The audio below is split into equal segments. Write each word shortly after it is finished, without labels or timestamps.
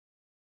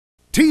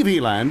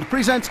TV Land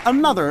presents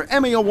another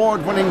Emmy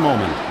Award-winning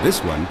moment.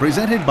 This one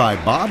presented by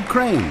Bob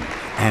Crane.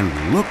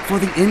 And look for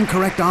the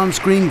incorrect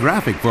on-screen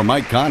graphic for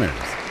Mike Connors.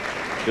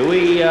 Do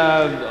we,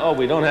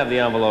 we don't have the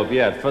envelope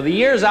yet. For the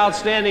year's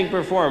outstanding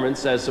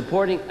performance as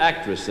supporting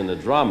actress in a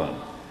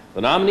drama,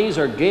 the nominees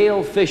are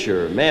Gail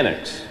Fisher,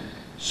 Mannix,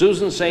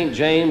 Susan St.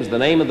 James, The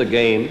Name of the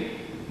Game,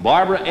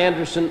 Barbara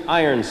Anderson,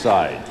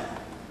 Ironside,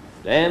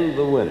 and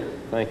the winner.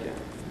 Thank you.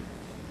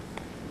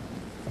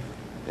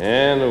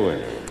 And the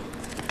winner.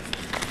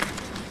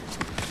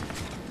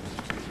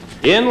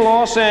 In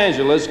Los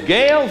Angeles,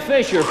 Gail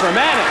Fisher for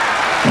Mannix.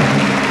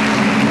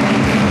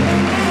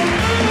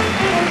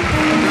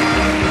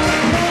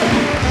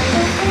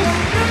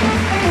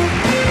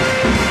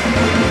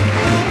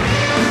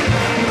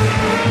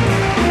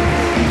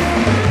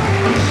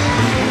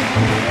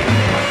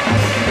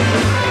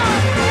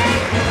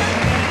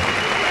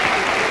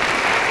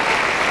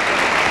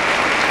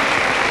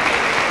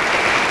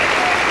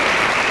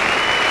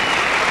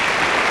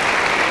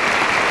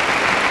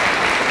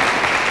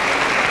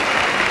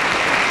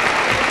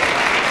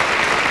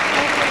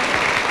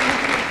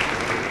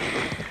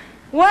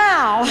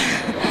 Wow.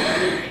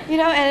 You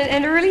know,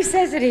 and it really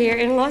says it here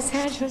in Los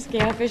Angeles,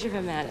 Gail Fisher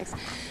for Mannix.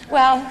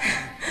 Well,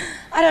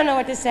 I don't know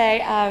what to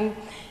say.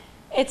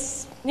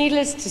 It's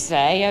needless to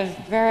say, a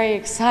very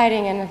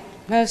exciting and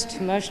most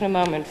emotional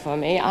moment for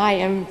me. I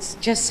am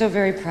just so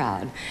very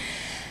proud.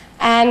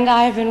 And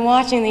I've been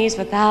watching these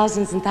for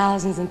thousands and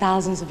thousands and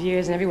thousands of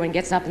years, and everyone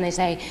gets up and they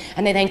say,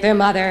 and they thank their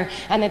mother,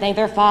 and they thank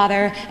their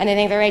father, and they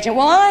thank their agent.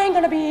 Well, I ain't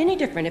gonna be any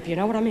different, if you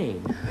know what I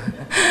mean.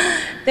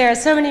 There are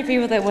so many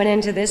people that went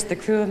into this, the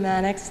crew of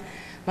Mannix,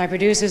 my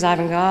producers,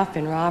 Ivan Goff,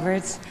 Ben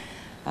Roberts,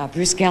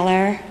 Bruce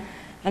Geller,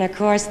 and of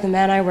course, the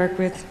man I work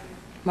with,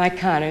 Mike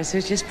Connors,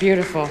 who's just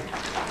beautiful.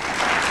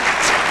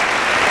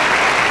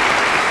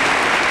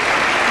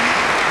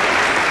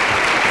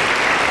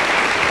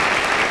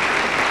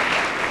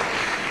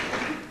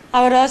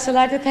 I would also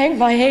like to thank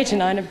my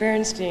agent, Ina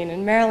Bernstein,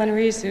 and Marilyn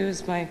Reese,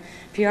 who's my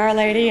PR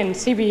lady, and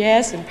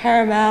CBS, and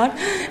Paramount,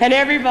 and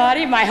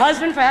everybody, my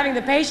husband for having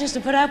the patience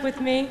to put up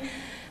with me.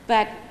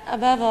 But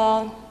above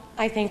all,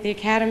 I thank the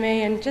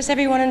Academy and just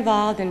everyone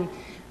involved, and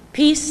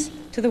peace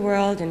to the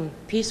world and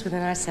peace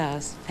within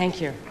ourselves. Thank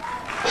you.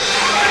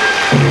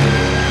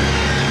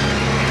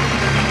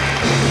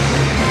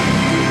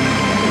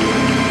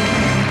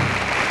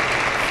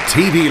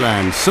 TV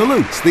Land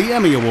salutes the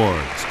Emmy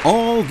Awards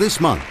all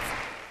this month.